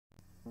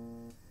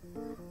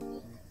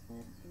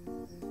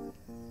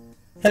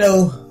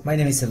Hello, my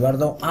name is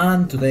Eduardo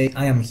and today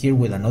I am here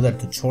with another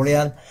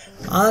tutorial,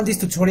 and this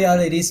tutorial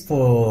it is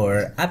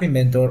for App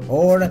Inventor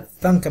or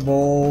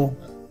Thunkable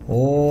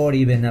or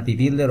even App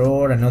Builder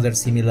or another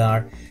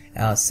similar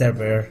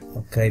server,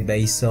 okay,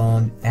 based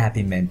on App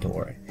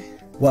Inventor.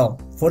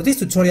 Well, for this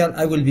tutorial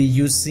I will be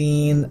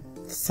using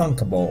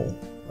Thunkable,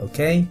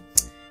 okay,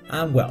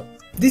 and well,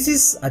 this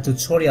is a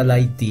tutorial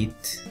I did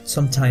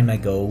some time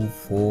ago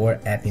for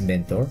App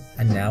Inventor,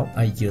 and now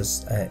I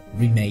just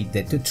remade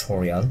the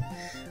tutorial,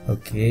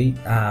 okay,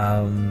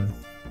 and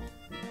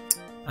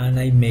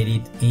I made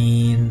it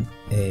in,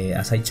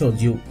 as I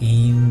told you,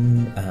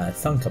 in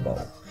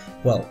Thunkable.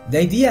 Well, the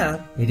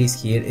idea it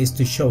is here is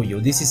to show you,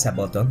 this is a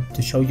button,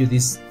 to show you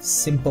this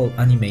simple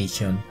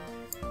animation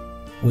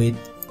with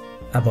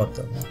a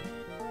button.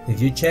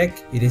 If you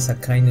check, it is a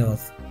kind of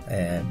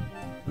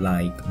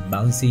like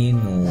bouncing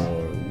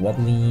or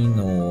wobbling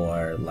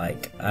or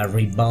like a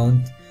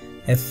rebound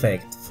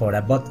effect for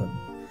a button.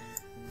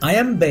 I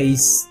am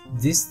based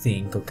this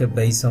thing, okay,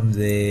 based on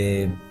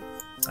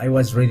I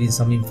was reading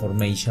some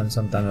information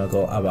some time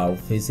ago about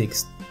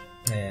physics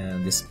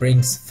and the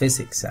springs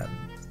physics, and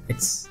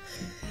it's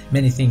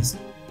many things.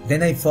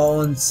 Then I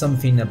found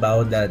something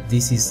about that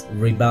this is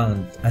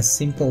Rebound, a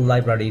simple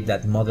library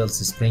that models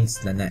springs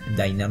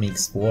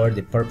dynamics for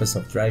the purpose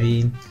of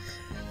driving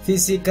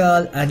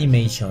physical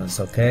animations,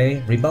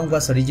 okay? Rebound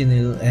was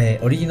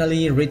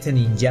originally written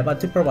in Java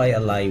to provide a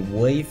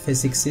lightweight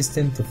physics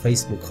system to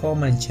Facebook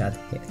Home and chat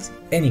heads.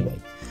 Anyway,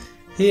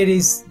 here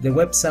is the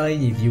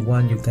website. If you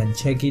want, you can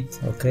check it,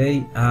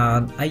 okay?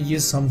 I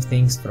use some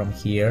things from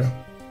here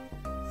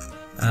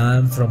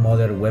and from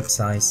other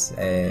websites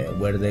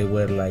where they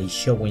were like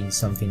showing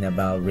something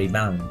about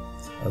Rebound,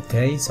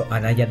 okay? So,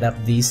 and I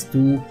adapt this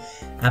to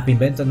App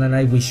Inventor and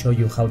I will show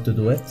you how to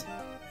do it.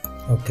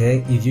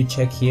 Okay, if you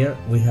check here,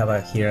 we have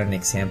here an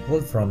example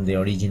from the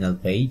original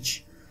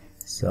page.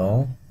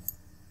 So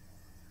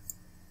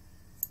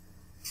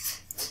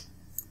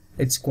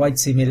it's quite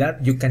similar.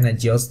 You can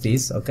adjust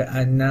this, okay,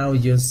 and now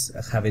just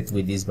have it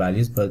with these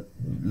values, but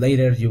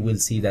later you will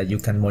see that you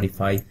can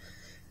modify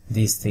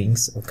these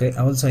things, okay.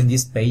 Also in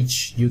this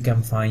page you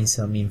can find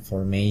some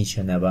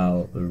information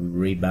about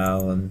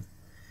Rebound,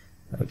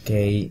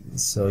 okay,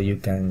 so you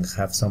can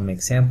have some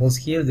examples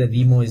here. The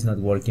demo is not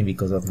working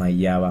because of my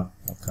Java,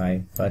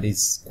 okay, but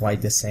it's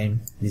quite the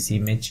same, this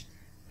image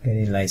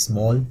getting like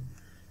small,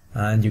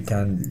 and you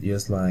can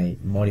just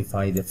like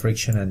modify the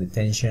friction and the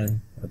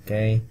tension,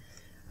 okay,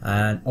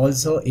 and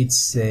also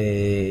it's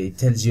it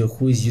tells you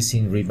who is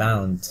using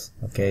Rebound,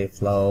 okay,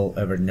 flow,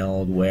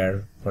 Evernode,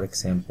 where, for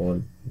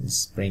example,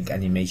 spring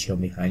animation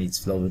behind its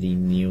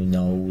floating new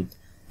node,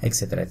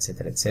 etc,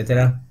 etc,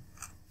 etc.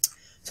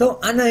 So,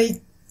 and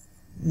I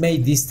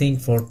made this thing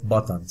for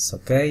buttons,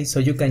 okay, so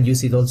you can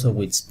use it also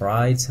with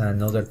sprites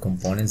and other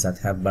components that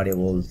have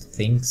variable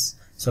things,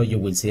 so you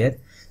will see it.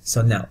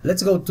 So now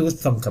let's go to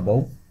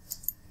Thunkable,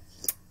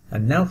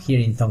 and now here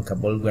in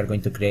Thunkable we are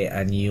going to create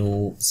a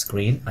new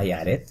screen. I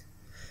added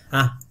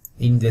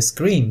in the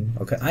screen,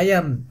 okay, I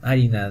am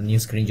adding a new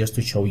screen just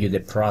to show you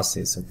the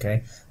process,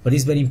 okay, but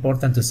it's very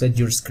important to set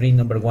your screen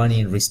number one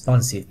in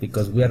responsive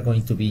because we are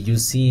going to be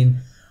using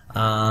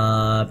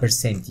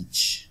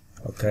percentage,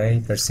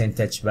 okay,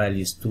 percentage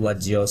values to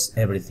adjust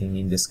everything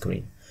in the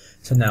screen.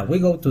 So now we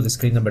go to the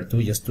screen number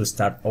 2 just to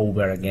start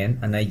over again,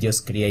 and I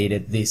just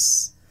created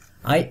this.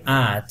 I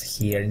add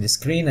here in the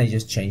screen, I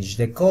just changed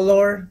the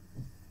color,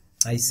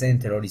 I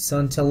center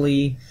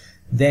horizontally,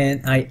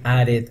 then I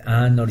added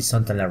an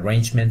horizontal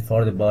arrangement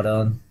for the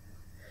button,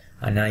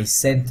 and I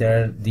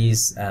center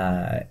this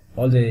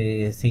all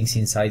the things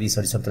inside this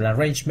horizontal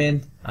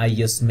arrangement. I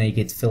just make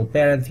it fill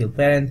parent.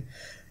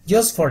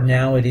 Just for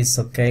now it is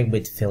okay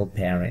with fill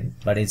parent,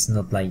 but it's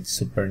not like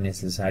super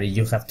necessary.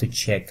 You have to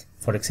check,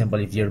 for example,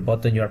 if your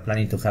button you are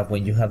planning to have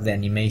when you have the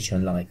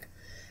animation like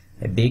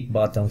a big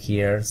button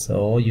here,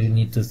 so you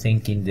need to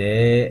think in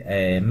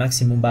the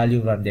maximum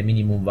value and the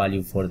minimum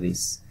value for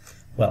this.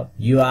 Well,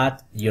 you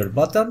add your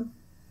button,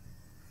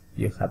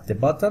 you have the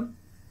button,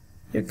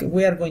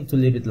 we are going to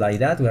leave it like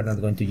that, we are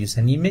not going to use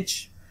an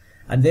image,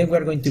 and then we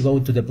are going to go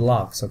to the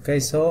blocks, okay.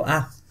 So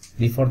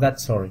before that,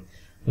 sorry,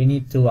 we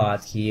need to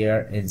add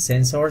here in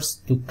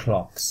sensors 2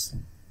 clocks,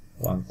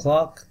 1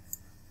 clock,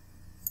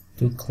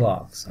 2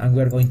 clocks, and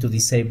we are going to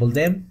disable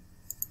them.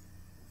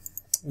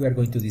 We are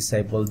going to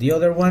disable the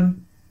other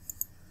one,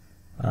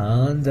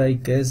 and I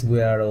guess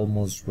we are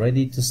almost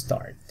ready to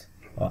start.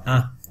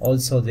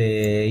 Also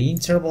the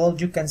interval,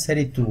 you can set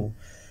it to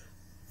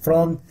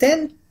from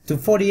 10 to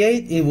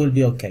 48, it will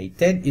be okay.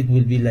 10 it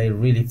will be like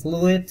really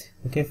fluid,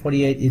 okay,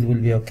 48 it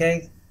will be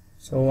okay.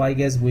 So I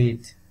guess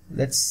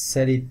let's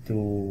set it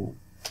to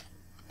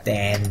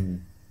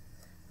 10.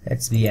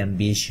 Let's be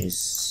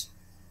ambitious.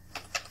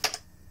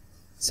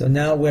 So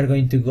now we're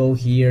going to go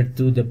here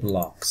to the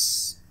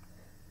blocks.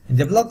 In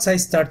the blocks I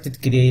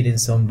started creating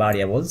some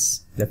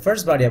variables. The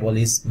first variable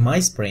is my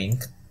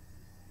spring,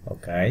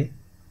 okay,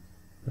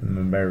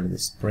 remember the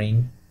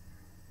spring.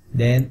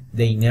 Then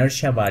the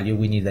inertia value,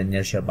 we need the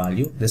inertia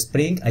value. The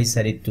spring I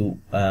set it to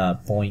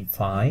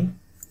 0.5.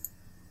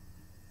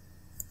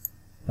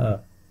 Oh,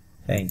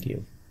 thank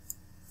you.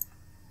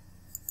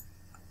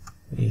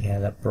 We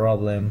had a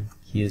problem,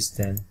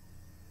 Houston.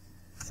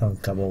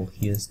 Thunkable,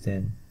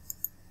 Houston.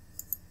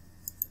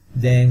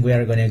 Then we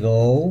are gonna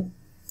go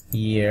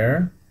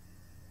here.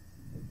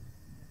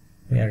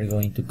 We are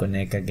going to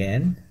connect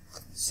again.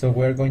 So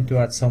we're going to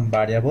add some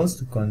variables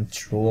to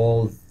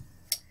control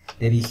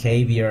the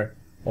behavior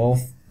of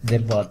the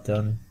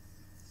button.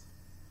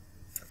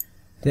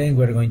 Then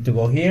we're going to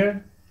go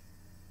here.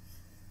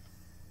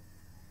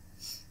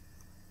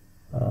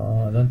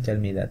 Don't tell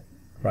me that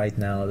right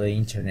now the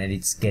internet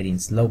is getting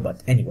slow,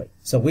 but anyway.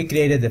 So we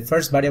created the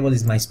first variable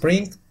is my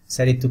spring,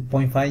 set it to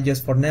 0.5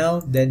 just for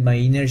now, then my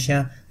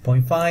inertia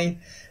 0.5.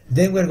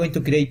 Then we're going to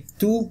create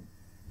two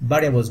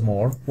variables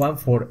more, one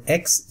for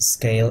X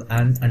scale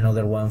and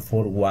another one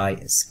for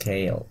Y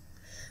scale.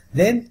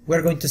 Then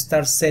we're going to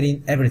start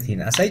setting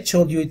everything. As I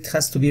told you, it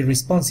has to be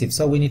responsive,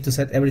 so we need to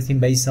set everything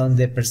based on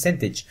the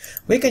percentage.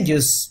 We can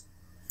use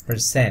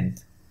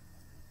 %,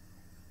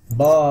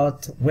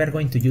 but we're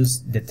going to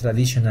use the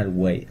traditional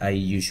way I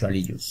usually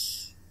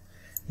use,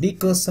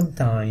 because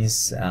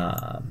sometimes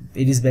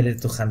it is better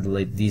to handle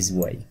it this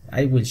way.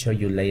 I will show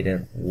you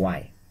later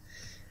why.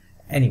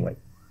 Anyway,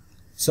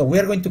 so we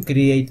are going to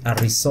create a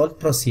result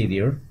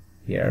procedure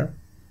here.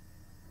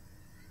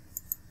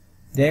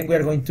 Then we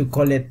are going to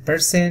call it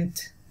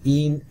 %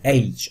 in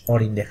age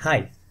or in the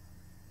height.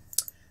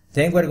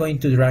 Then we're going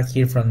to drag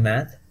here from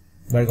math.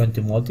 We're going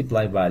to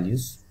multiply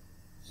values.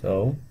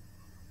 So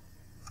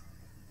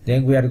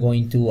then we are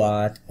going to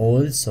add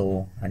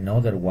also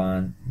another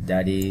one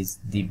that is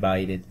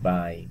divided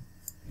by.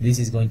 This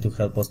is going to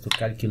help us to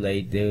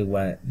calculate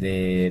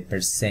the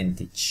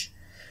percentage.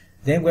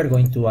 Then we're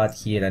going to add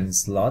here a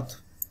slot,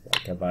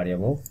 like a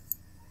variable.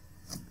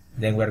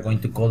 Then we're going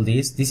to call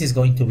this is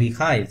going to be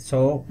height,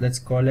 so let's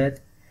call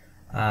it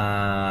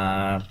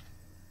my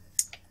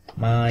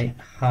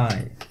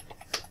height,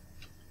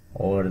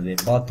 or the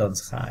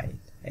button's height.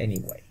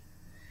 Anyway,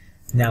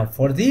 now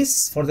for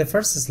the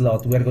first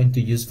slot, we are going to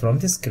use from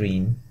the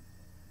screen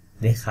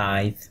the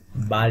height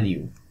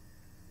value,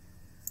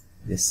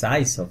 the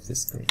size of the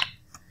screen,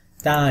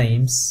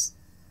 times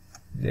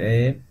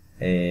the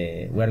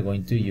we are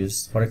going to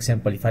use, for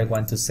example, if I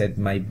want to set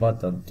my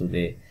button to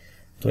the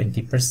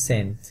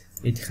 20%,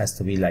 it has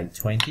to be like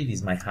 20. This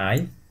is my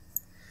height,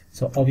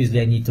 so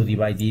obviously I need to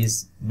divide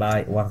this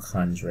by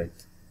 100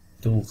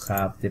 to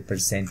have the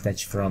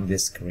percentage from the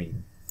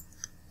screen.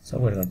 So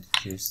we're going to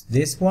choose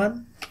this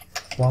one,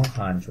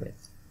 100.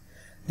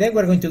 Then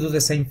we're going to do the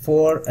same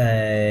for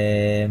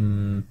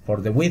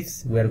the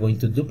width. We are going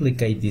to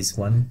duplicate this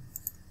one.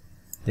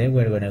 Then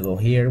we're going to go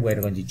here, we're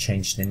going to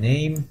change the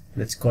name,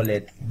 let's call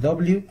it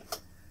W,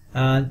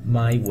 and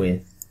my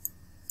width.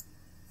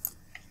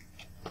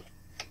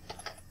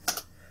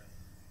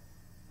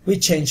 We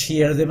change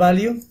here the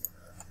value,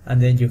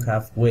 and then you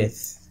have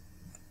width.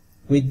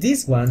 With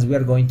these ones, we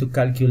are going to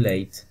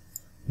calculate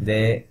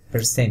the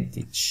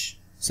percentage.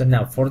 So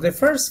now for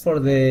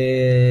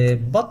the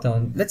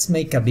button, let's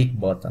make a big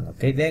button,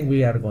 okay? Then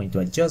we are going to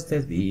adjust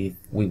it if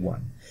we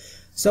want.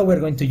 So we're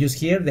going to use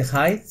here the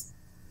height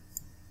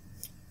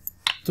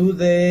to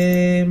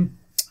the,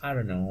 I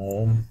don't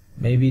know,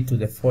 maybe to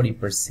the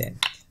 40%.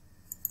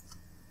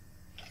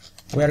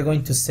 We are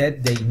going to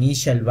set the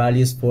initial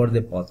values for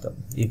the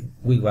button, if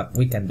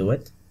we can do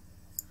it.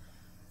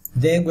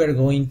 Then we are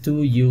going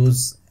to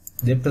use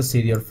the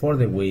procedure for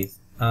the width,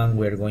 and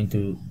we are going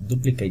to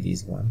duplicate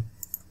this one.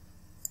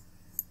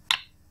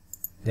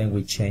 Then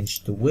we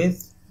change to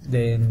width,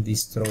 then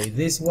destroy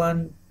this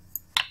one,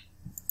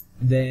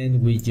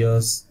 then we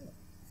just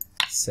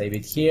save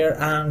it here.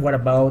 And what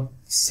about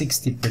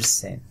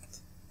 60%?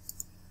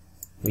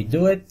 We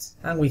do it,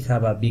 and we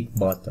have a big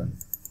button.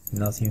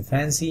 Nothing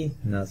fancy,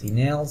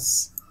 nothing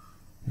else.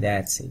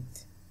 That's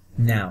it.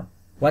 Now,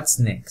 what's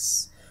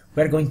next?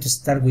 We're going to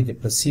start with the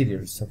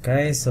procedures,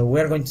 okay? So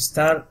we're going to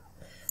start.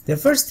 The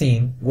first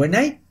thing, when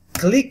I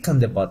click on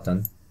the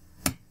button,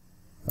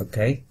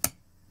 okay,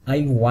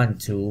 I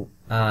want to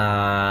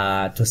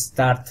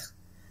start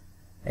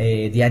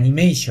the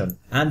animation,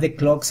 and the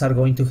clocks are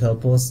going to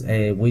help us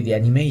with the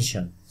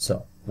animation.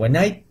 So when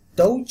I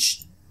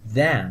touch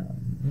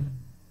down,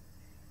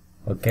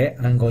 okay,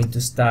 I'm going to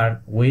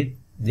start with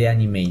the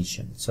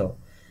animation. So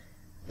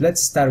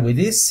let's start with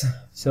this.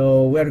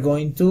 So we are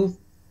going to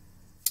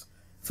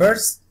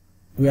first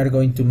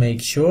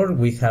make sure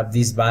we have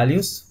these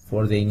values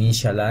for the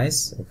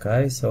initialize,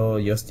 okay? So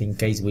just in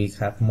case we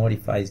have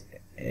modified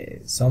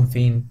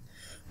something,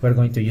 we're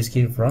going to use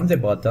here from the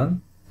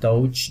button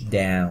touch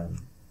down.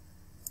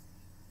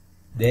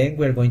 Then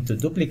we're going to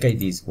duplicate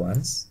these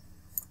ones.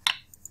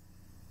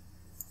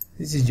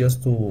 This is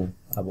just to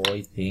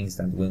avoid things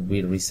that when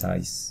we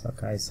resize,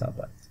 okay? So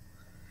but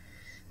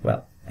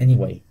well,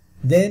 anyway,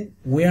 then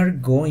we are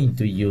going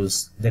to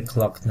use the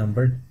clock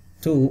number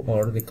 2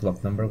 or the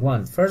clock number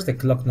 1. First, the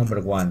clock number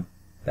 1,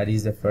 that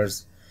is the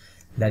first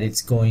that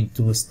it's going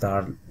to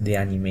start the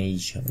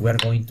animation. We're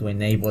going to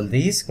enable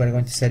this, we're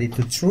going to set it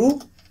to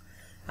true,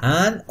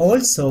 and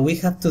also we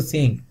have to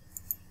think,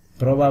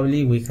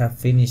 probably we have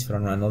finished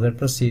from another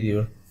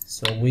procedure,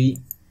 So we,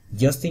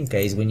 just in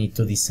case, we need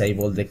to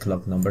disable the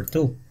clock number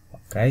 2.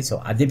 Okay, so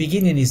at the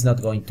beginning it's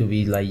not going to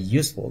be like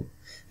useful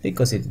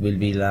because it will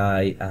be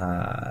like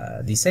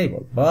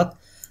disabled, but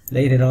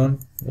later on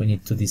we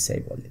need to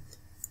disable it.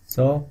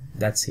 So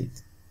that's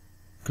it.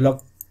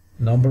 Clock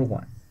number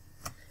 1.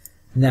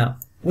 Now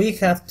we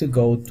have to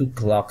go to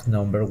clock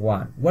number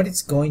 1. What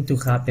is going to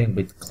happen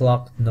with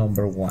clock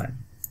number 1?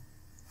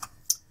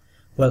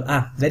 Well,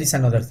 there is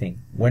another thing.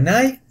 When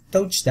I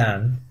touch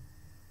down,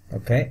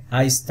 okay,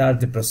 I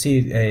start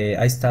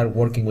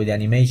working with the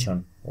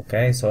animation.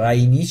 Okay, so I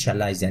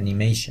initialize the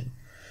animation.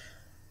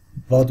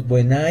 But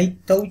when I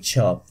touch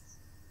up,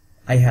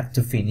 I have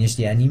to finish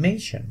the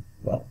animation.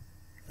 Well,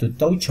 to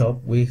touch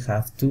up, we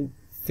have to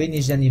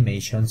finish the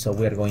animation, so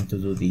we are going to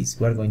do this.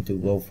 We are going to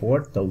go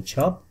for touch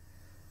up,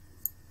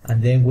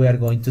 and then we are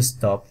going to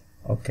stop.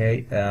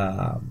 Okay,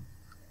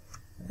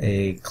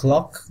 a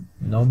clock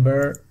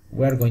number,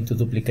 we are going to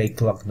duplicate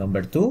clock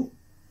number 2,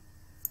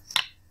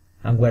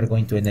 and we are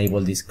going to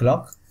enable this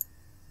clock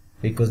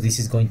because this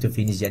is going to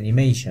finish the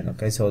animation.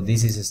 Okay, so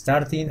this is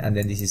starting and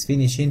then this is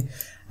finishing,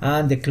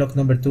 and the clock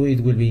number 2, it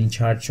will be in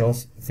charge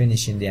of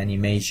finishing the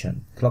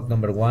animation. Clock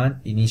number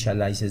 1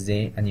 initializes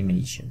the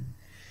animation.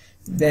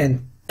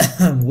 Then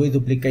we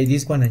duplicate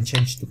this one and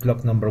change to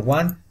clock number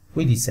 1.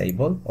 We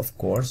disable, of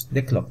course,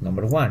 the clock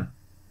number 1.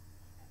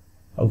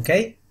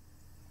 Okay,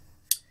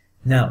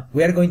 now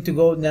we are going to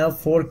go now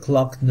for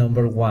clock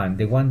number 1,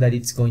 the one that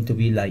it's going to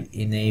be like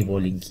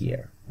enabling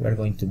here. We're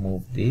going to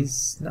move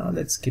this. Now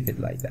let's keep it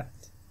like that.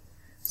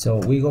 So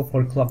we go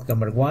for clock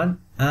number 1,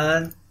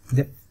 and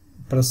the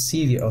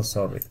procedure,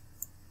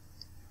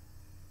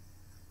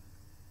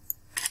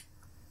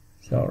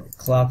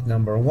 clock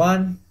number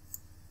 1,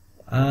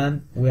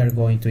 and we are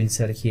going to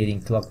insert here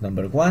in clock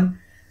number 1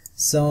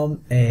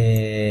 some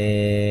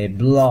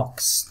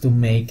blocks to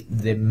make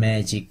the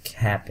magic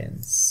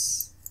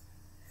happens.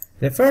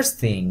 The first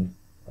thing,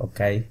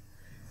 okay,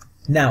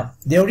 now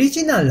the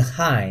original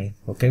height,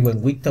 okay,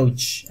 when we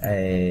touch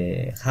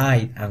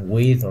height and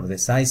width or the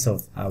size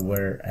of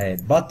our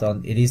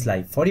button, it is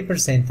like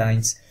 40%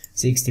 times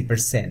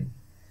 60%.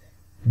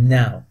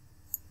 Now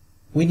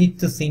we need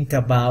to think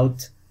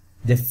about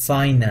the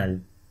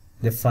final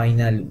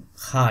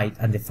height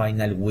and the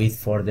final width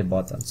for the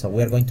button. So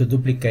we are going to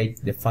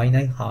duplicate the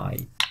final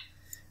height.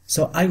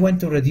 So I want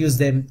to reduce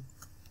them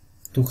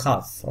to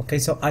half. Okay,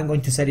 so I'm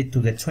going to set it to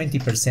the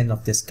 20%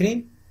 of the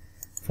screen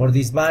for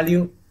this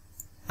value,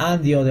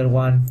 and the other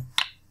one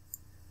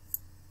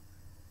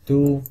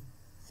to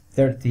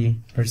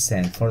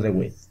 30% for the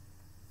width.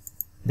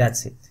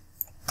 That's it.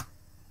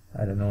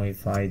 I don't know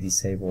if I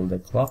disable the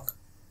clock.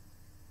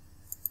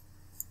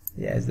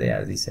 Yes, they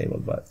are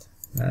disabled, but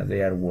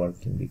they are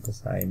working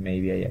because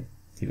maybe I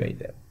activate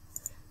them.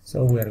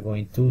 So we are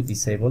going to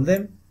disable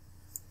them.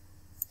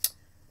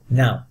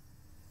 Now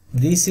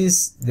this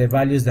is the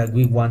values that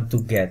we want to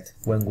get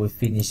when we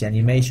finish the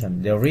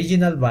animation. The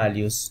original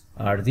values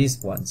are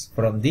these ones.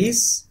 From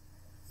this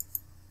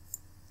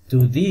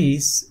to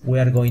this, we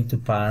are going to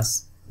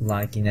pass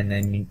like in an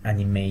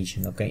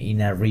animation, okay,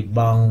 in a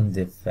rebound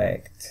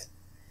effect.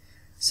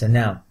 So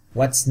now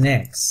what's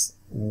next?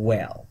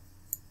 Well,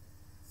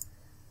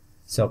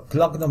 so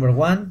clock number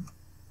 1,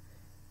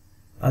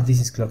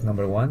 this is clock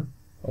number 1.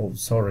 Oh,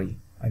 sorry,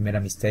 I made a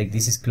mistake.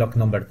 This is clock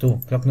number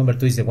 2. Clock number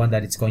 2 is the one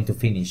that it's going to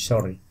finish.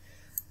 Sorry.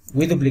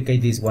 We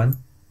duplicate this one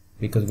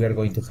because we are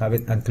going to have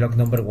it, and clock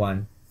number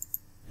 1,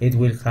 it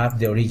will have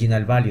the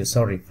original value.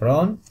 Sorry,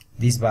 from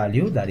this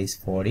value that is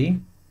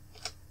 40,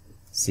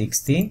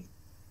 60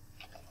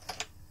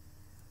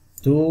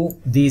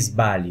 to this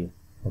value.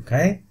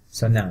 Okay,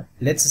 so now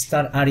let's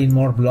start adding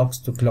more blocks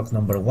to clock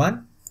number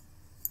 1,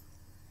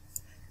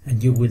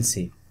 and you will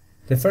see.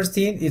 The first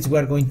thing is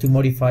we're going to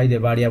modify the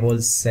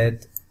variable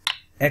set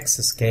x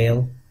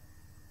scale,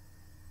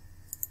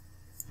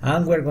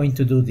 and we're going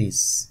to do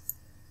this.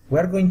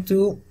 We're going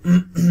to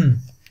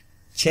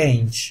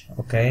change,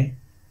 okay,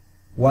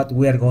 what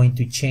we are going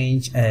to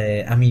change,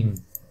 I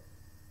mean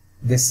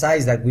the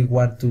size that we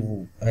want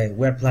to,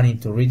 we're planning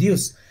to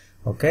reduce.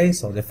 Okay,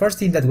 so the first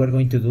thing that we're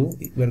going to do,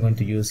 we're going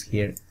to use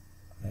here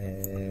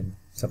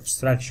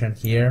subtraction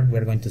here.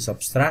 We're going to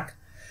subtract,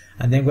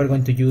 and then we're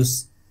going to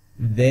use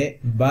the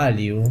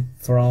value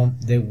from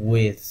the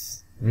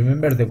width.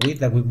 Remember the width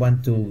that we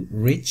want to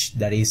reach,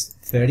 that is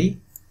 30.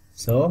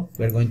 So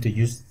we're going to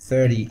use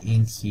 30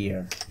 in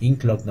here in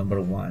clock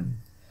number 1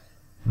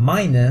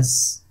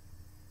 minus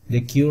the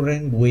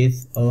current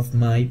width of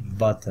my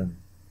button.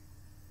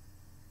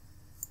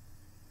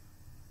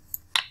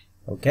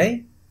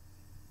 Okay,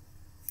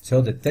 so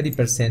the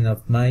 30%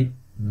 of my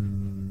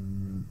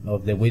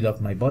of the width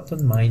of my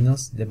button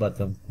minus the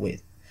button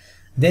width.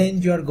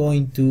 Then you are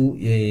going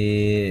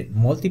to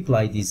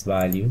multiply these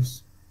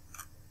values.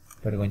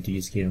 We're going to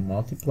use here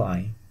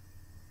multiply,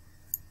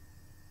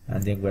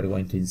 and then we're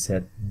going to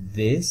insert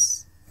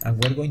this,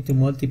 and we're going to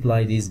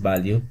multiply this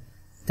value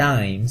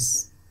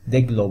times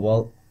the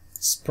global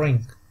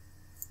spring.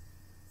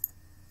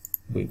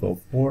 We go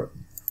for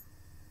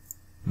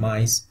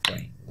my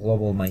spring,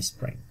 global my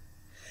spring.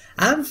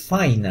 And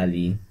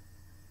finally,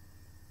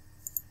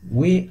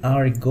 we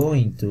are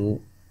going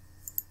to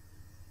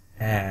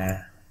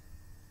add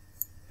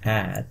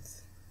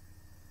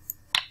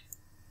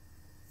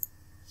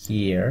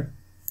here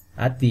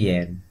at the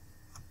end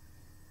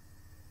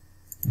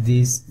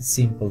this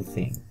simple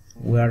thing.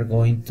 We are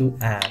going to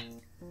add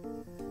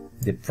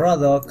the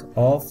product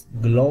of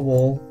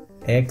global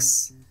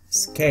X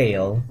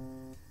scale,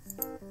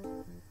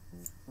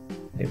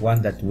 the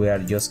one that we are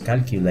just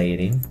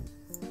calculating,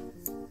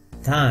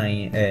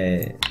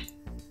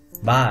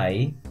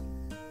 by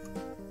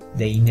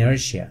the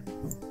inertia.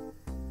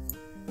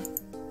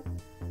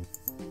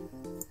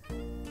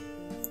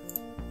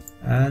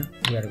 And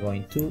we are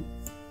going to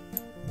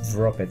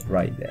drop it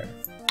right there.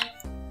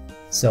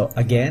 So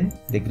again,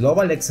 the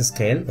global X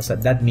scale, so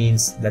that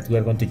means that we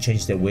are going to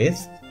change the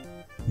width,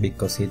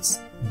 because it's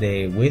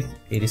the width,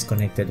 it is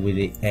connected with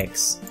the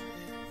X.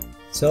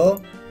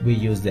 So we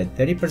use the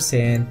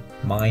 30%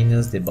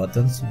 minus the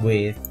button's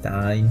width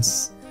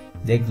times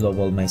the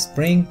global my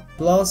spring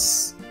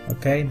plus,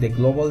 okay, the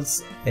global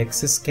X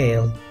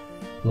scale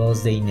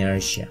plus the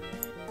inertia,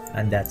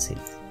 and that's it.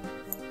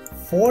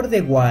 For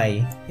the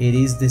Y, it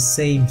is the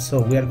same,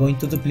 so we are going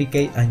to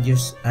duplicate and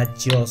just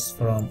adjust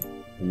from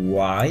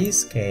Y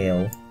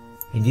scale.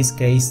 In this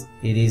case,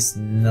 it is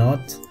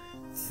not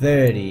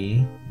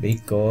 30,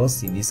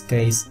 because in this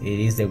case, it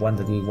is the one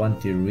that we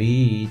want to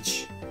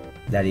reach,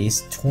 that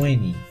is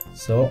 20.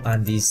 So,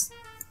 and this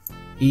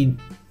in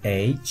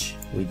H,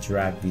 we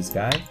drag this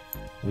guy,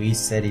 we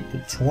set it to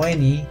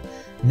 20.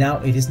 Now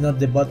it is not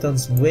the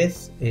button's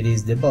width, it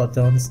is the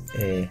button's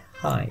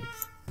height.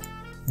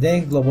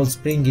 Then global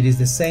spring, it is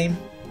the same,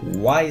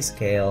 Y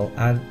scale,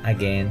 and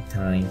again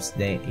times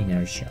the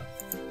inertia.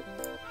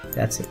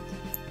 That's it.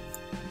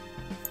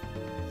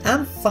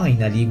 And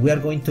finally, we are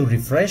going to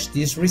refresh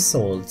these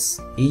results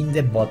in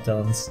the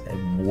button's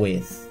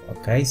width.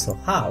 Okay, so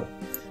how?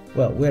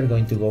 Well, we are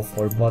going to go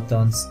for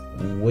buttons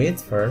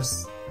width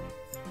first,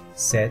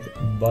 set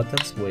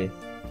buttons width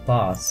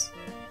plus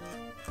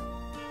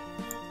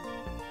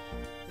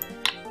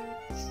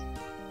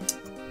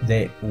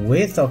the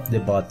width of the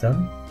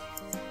button,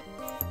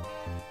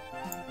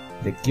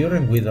 the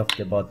current width of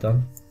the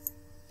button,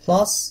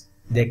 plus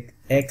the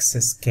X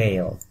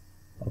scale,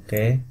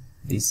 okay,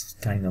 this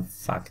kind of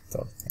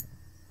factor thing.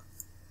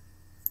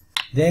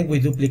 Then we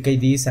duplicate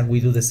this and we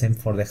do the same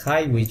for the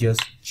height. We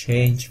just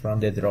change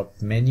from the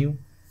drop menu,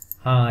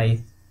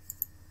 height,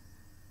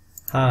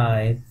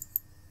 and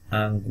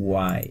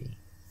Y.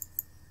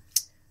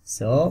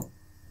 So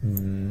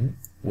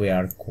we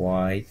are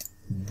quite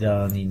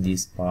done in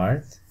this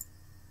part.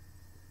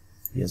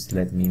 Just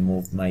let me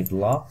move my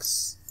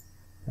blocks,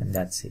 and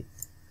that's it.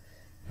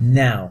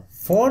 Now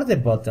for the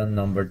button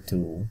number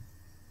 2,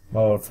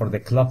 or for the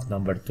clock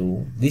number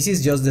 2, this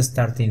is just the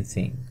starting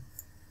thing.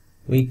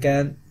 We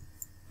can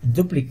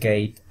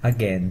duplicate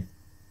again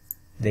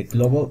the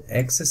global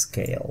X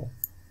scale.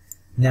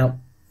 Now,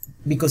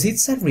 because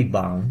it's a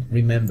rebound,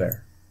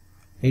 remember,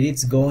 it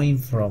is going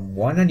from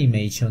one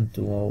animation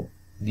to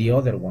the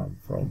other one.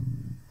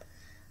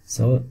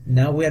 So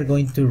now we are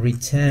going to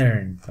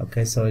return,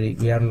 okay, so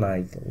we are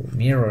like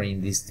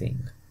mirroring this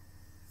thing.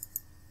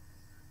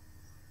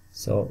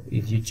 So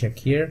if you check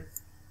here,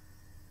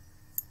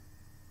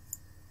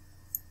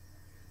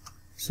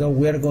 so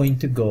we are going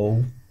to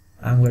go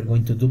and we're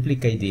going to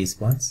duplicate these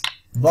ones,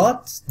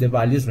 but the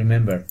values,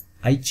 remember,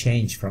 I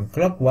change from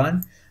clock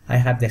 1, I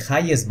have the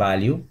highest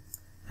value,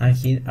 and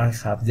here I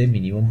have the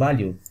minimum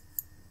value.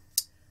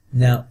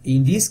 Now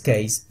in this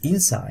case,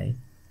 inside,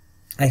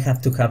 I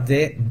have to have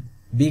the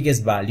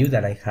biggest value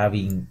that I have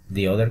in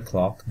the other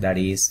clock, that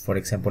is, for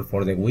example,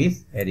 for the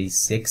width, it is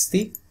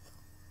 60,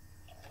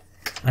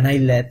 and I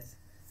let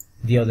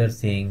the other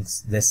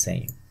things the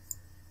same.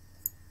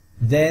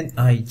 Then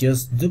I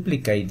just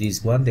duplicate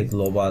this one, the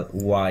global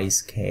Y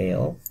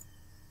scale,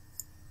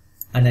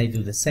 and I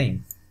do the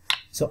same.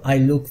 So I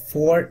look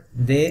for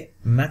the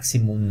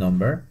maximum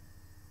number,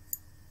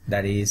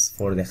 that is,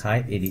 for the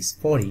height it is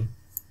 40,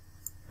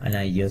 and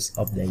I just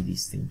update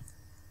this thing,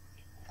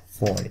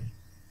 40.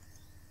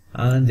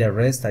 And the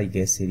rest, I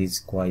guess it is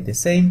quite the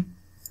same,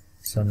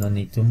 so no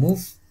need to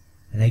move.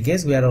 And I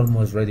guess we are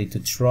almost ready to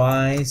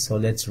try, so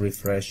let's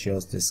refresh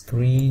just the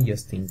screen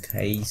just in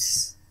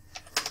case.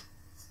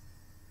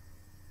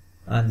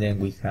 And then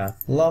we have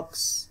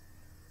locks,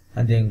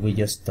 and then we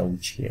just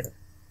touch here.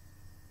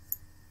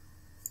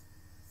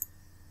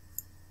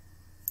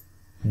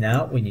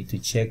 Now we need to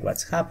check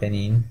what's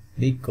happening,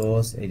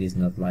 because it is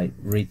not like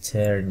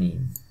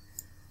returning.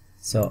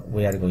 So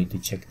we are going to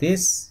check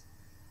this.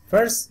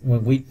 First,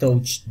 when we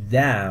touch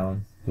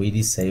down, we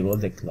disable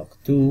the clock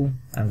 2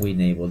 and we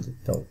enable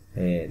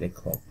the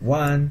clock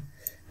 1.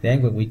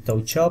 Then when we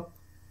touch up,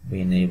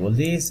 we enable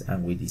this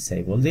and we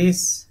disable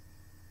this.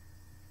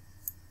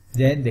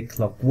 Then the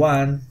clock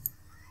 1,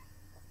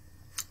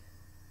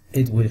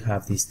 it will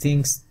have these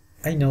things.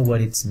 I know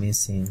what it's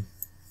missing.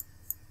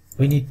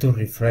 We need to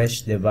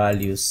refresh the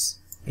values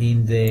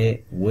in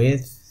the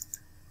width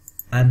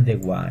and the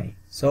Y.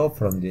 So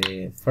from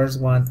the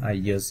first one, I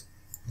just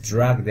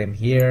drag them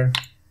here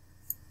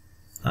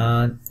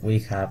and we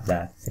have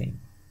that thing.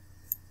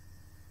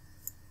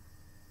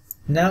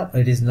 Now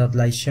it is not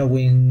like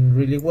showing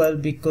really well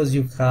because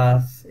you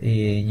have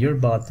in your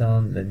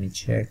button, let me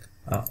check,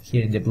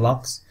 here in the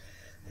blocks.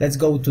 Let's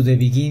go to the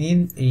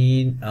beginning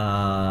in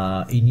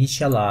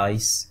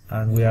initialize,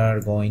 and we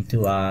are going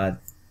to add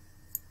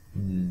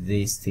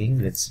this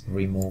thing. Let's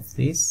remove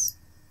this,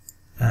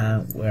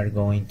 and we are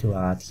going to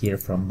add here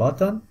from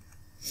button.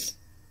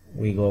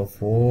 We go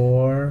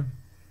for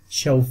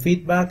show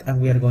feedback,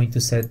 and we are going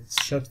to set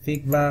show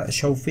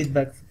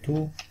feedback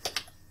to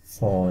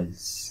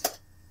false.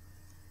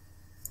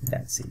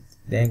 That's it.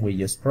 Then we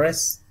just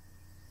press.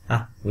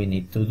 We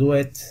need to do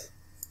it.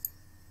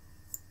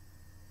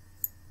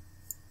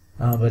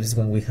 But it's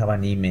when we have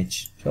an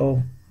image.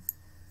 So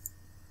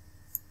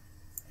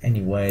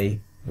anyway,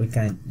 we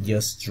can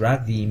just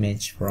drag the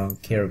image from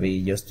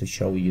Kirby just to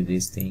show you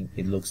this thing.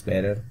 It looks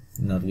better,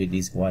 not with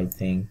this white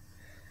thing.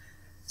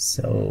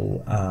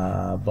 So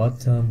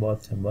bottom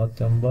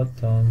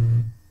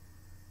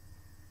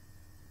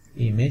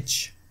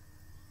image.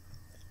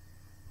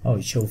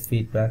 Show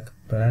feedback,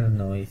 but I don't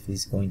know if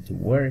it's going to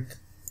work.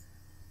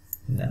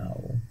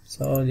 No.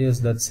 So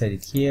just let's set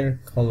it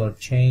here. Color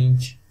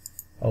change.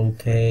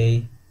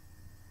 Okay.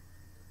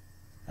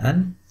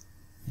 And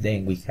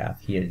then we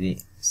have here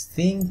this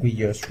thing. We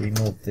just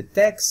remove the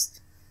text.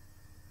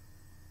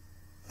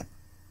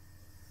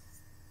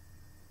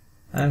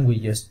 And we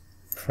just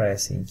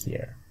press in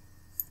here.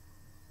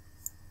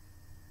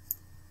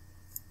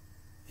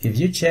 If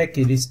you check,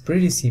 it is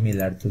pretty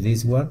similar to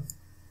this one.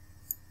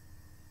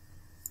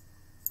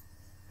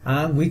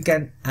 And we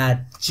can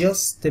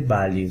adjust the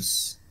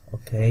values,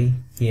 okay,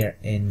 here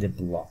in the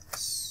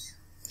blocks.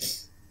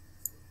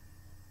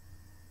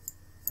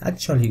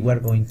 Actually, we're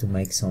going to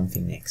make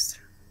something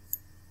extra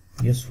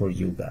just for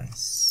you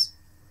guys.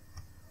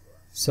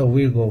 So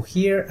we'll go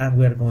here and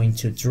we're going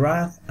to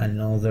drag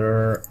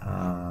another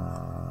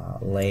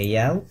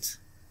layout,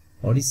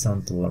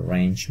 horizontal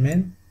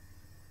arrangement.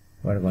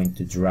 We're going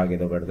to drag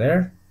it over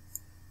there,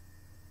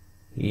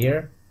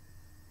 here.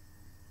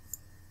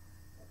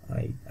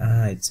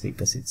 It's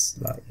because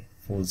it's like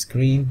full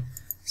screen.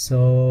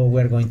 So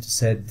we're going to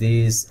set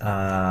this,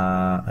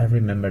 I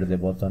remember the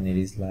button, it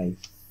is like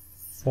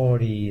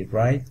 40,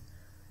 right?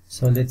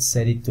 So let's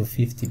set it to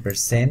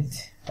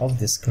 50% of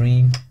the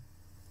screen,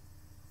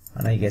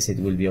 and I guess it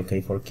will be okay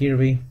for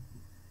Kirby.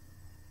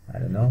 I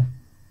don't know.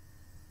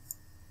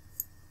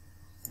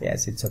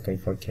 Yes, it's okay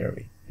for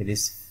Kirby. It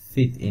is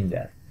fit in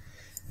there.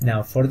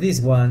 Now for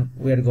this one,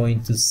 we are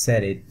going to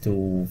set it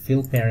to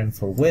fill parent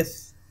for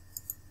width.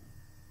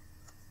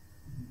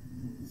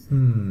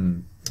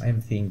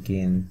 I'm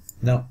thinking,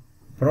 no,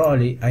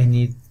 probably I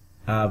need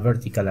a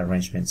vertical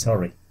arrangement,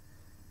 sorry.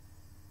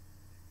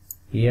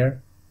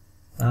 Here,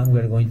 and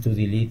we're going to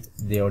delete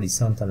the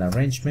horizontal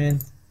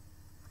arrangement.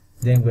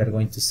 Then we're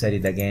going to set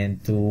it again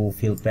to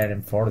fill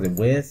parent for the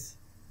width,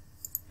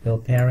 fill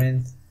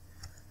parent.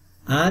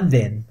 And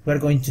then we're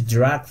going to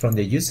drag from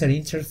the user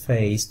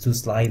interface two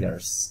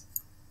sliders.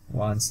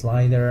 One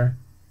slider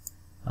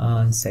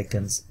and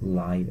second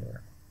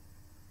slider.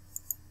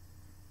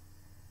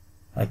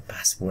 Like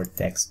password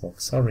text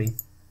box, sorry.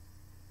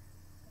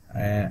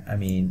 I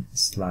mean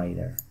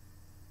slider.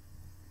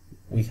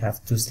 We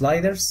have two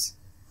sliders.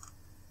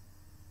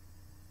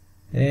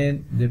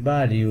 And the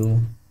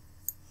value,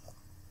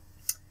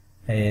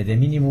 the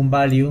minimum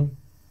value,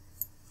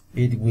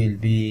 it will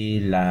be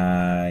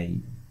like,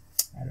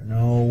 I don't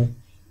know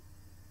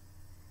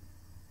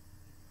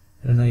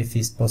if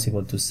it's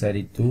possible to set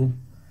it to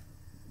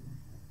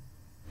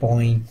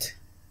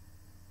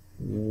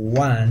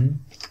 0.1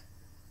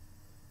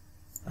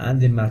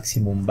 and the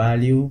maximum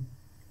value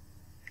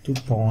to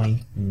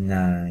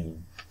 0.9.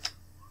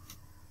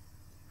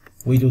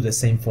 We do the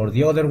same for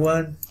the other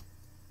one,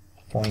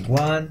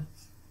 0.1,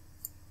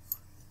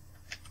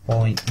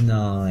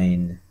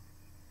 0.9.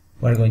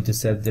 We're going to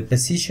set the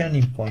position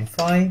in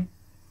 0.5,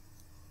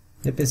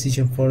 the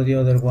position for the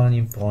other one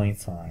in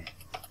 0.5.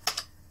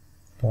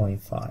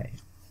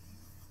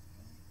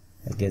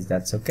 I guess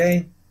that's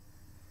okay.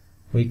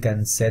 We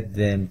can set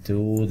them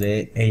to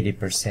the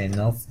 80%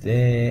 of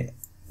the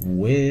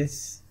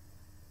width,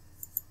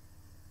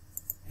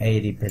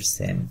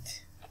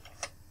 80%.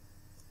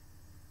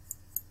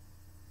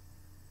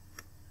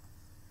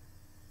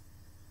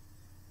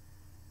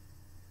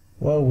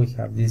 Well, we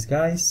have these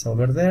guys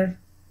over there.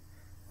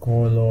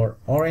 Color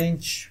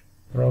orange,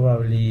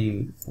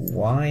 probably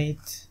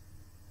white,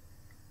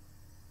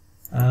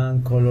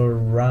 and color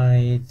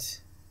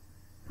right,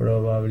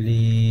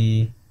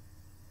 probably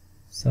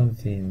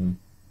something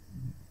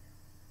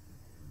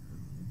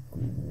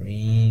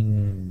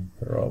green,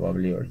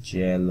 probably, or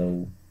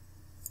yellow,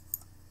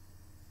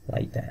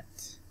 like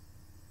that.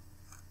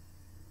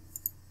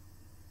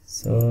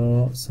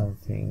 So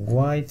something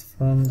white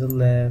from the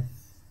left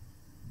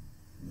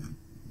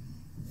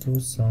to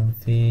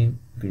something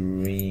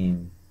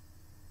green.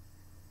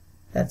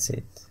 That's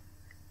it.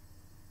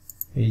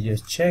 We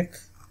just check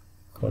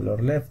color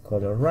left,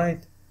 color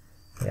right,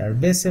 they are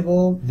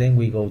visible. Then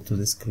we go to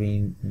the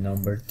screen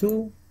number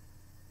 2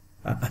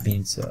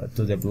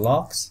 to the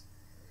blocks.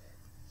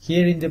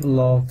 Here in the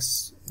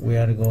blocks we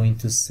are going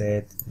to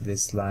set the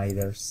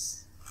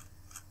sliders.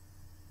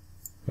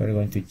 We're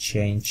going to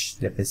change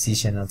the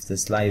position of the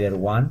slider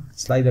 1.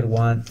 Slider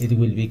 1, it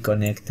will be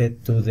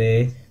connected to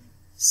the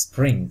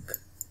spring.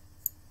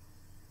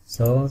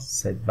 So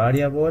set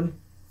variable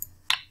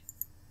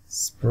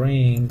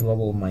spring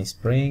global my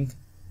spring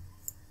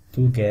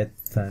to get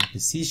the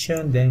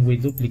position. Then we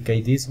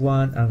duplicate this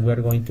one and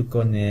we're going to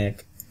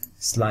connect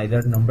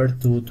slider number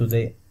 2 to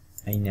the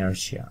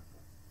inertia,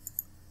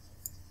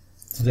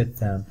 to the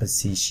thumb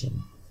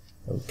position.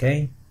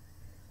 Okay,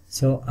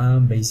 so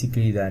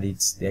basically that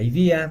is the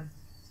idea.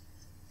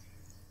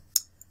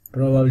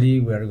 Probably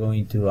we are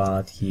going to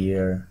add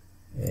here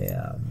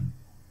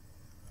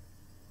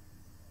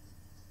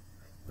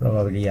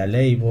probably a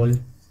label.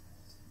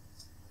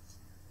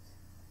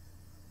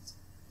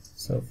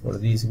 So for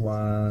this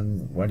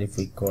one, what if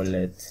we call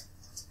it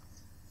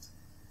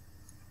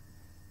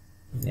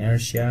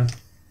inertia?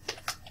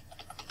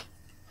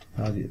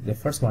 Now the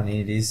first one,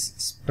 it is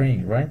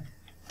spring, right?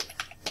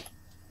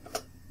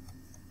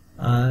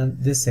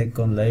 And the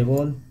second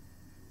label,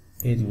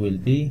 it will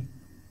be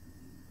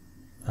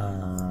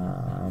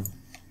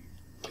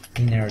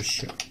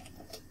inertia.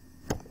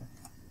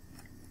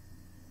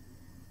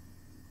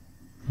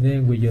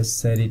 Then we just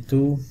set it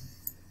to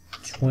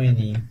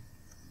 20.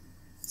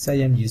 So I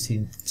am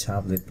using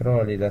tablet,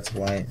 probably that's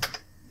why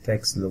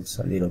text looks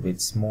a little bit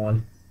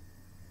small.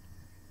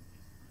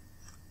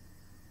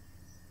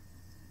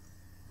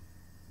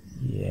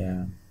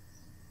 Yeah,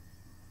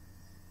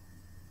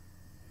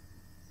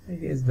 I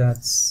guess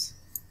that's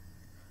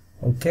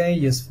okay.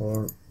 Just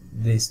for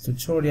this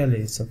tutorial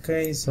it's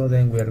okay. So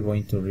then we are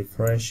going to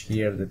refresh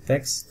here the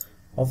text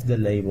of the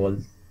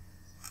label.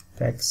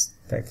 Text,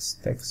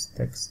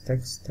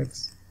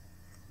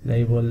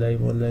 label.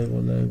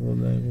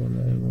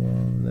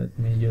 Let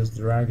me just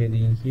drag it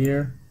in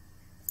here.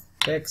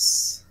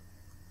 Text,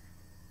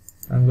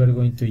 and we're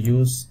going to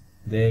use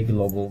the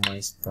global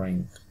my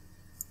spring.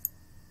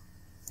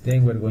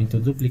 Then we're going to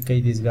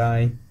duplicate this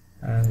guy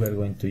and we're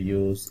going to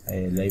use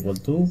a label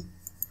 2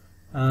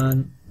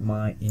 and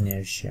my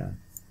inertia.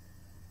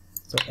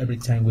 So every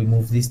time we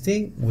move this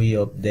thing, we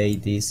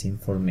update this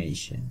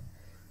information.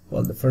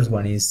 Well, the first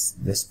one is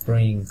the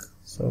spring,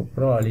 so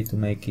probably to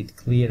make it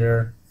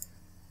clearer,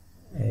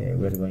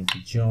 we're going to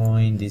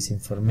join this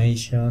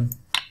information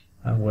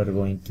and we're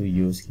going to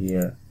use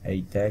here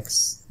a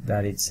text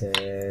that it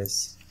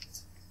says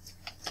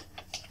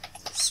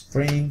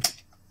spring,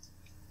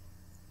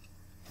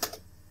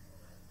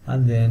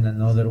 and then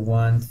another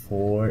one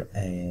for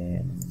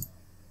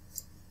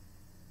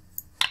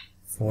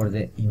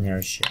the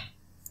inertia.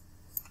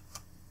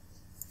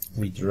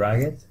 We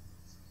drag it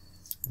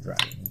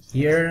in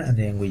here and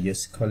then we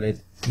just call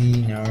it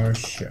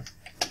inertia.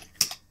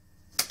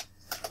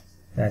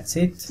 That's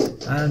it.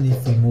 And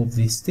if we move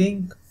this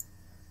thing,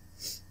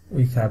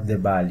 we have the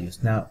values.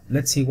 Now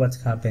let's see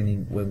what's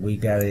happening when we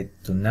get it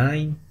to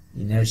 9,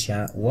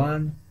 inertia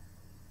 1,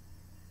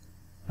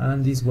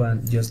 and this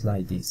one just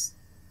like this.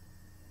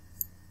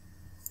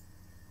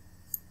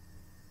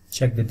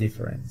 Check the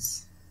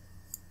difference.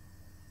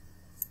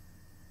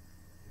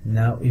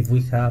 Now if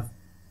we have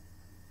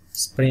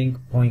spring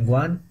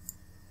 0.1,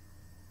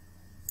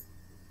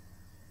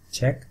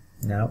 check,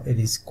 now it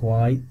is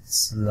quite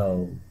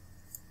slow.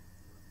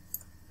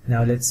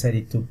 Now let's set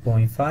it to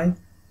 0.5.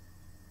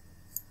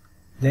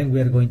 Then we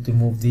are going to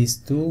move this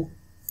to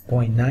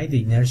 0.9,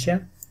 the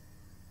inertia,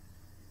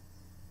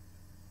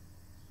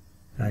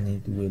 and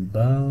it will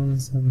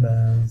bounce and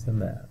bounce and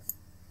bounce.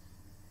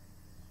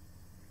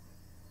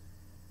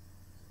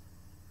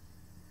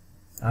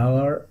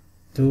 Our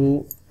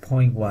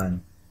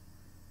 2.1.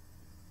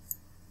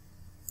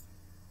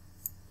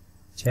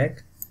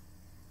 Check.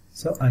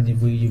 So, and if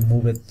we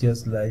move it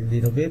just like a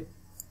little bit,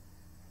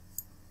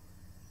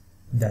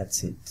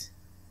 that's it.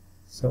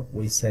 So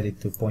we set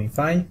it to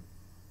 0.5.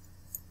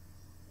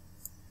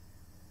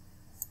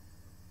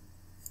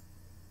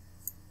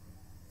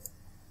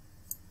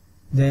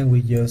 Then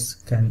we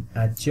just can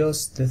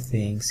adjust the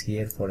things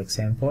here, for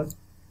example.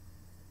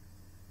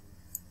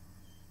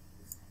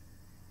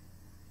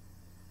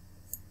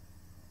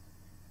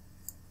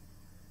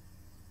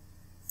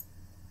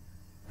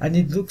 And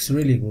it looks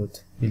really good,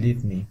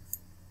 believe me.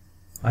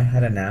 I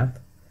had an app,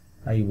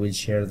 I will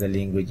share the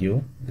link with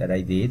you, that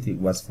I did. It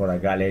was for a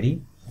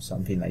gallery or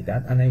something like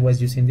that, and I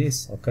was using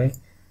this, okay?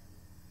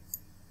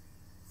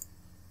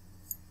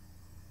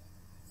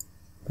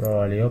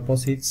 Probably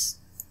opposites.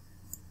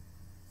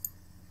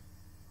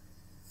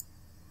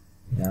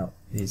 Now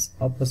these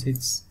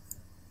opposites.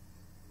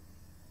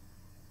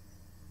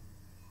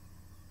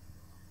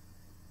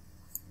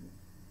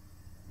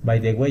 By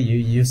the way,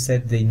 you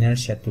set the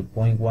inertia to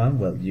 0.1,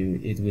 well,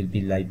 it will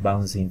be like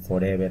bouncing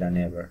forever and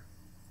ever.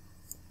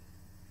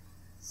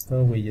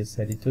 So we just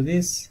set it to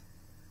this,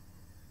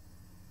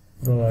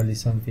 probably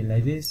something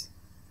like this.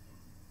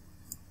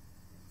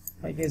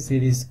 I guess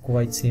it is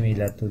quite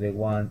similar to the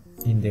one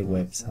in the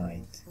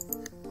website.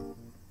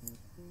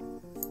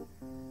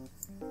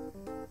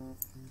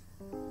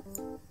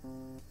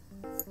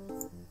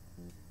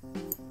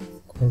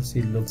 course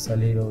it looks a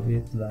little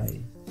bit like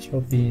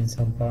choppy in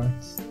some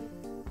parts.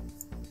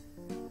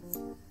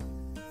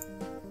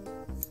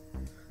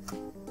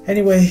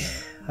 Anyway,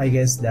 I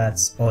guess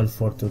that's all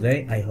for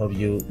today. I hope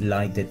you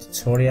liked the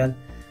tutorial.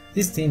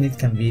 This thing, it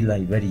can be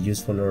like very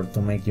useful or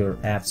to make your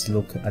apps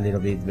look a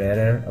little bit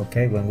better.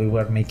 Okay, when we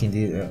were making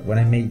the when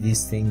I made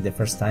this thing the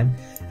first time,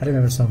 I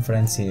remember some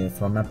friends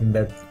from App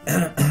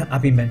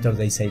Inventor,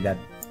 they say that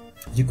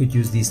you could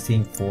use this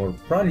thing for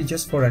probably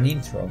just for an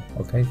intro.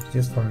 Okay,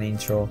 just for an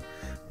intro,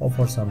 or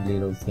for some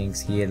little things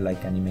here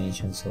like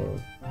animations, or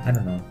I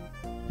don't know,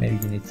 maybe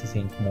you need to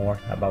think more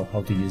about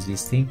how to use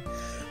this thing.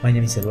 My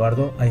name is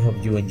Eduardo. I hope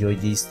you enjoyed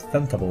this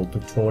Thunkable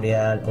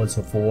tutorial,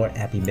 also for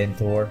App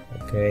Inventor,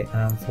 okay,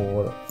 and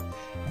for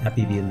App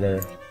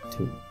Builder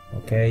too.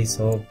 Okay,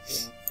 so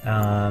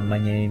my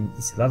name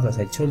is Eduardo, as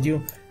I told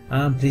you,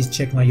 and please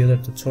check my other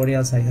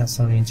tutorials. I have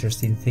some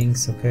interesting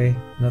things, okay,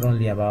 not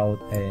only about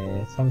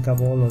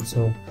Thunkable,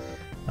 also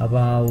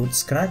about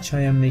Scratch.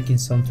 I am making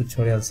some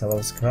tutorials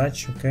about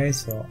Scratch, okay,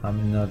 so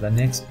I'm not an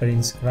expert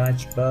in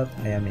Scratch, but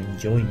I am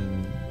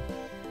enjoying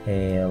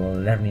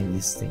learning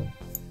this thing.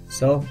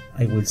 So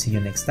I will see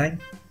you next time.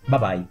 Bye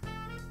bye.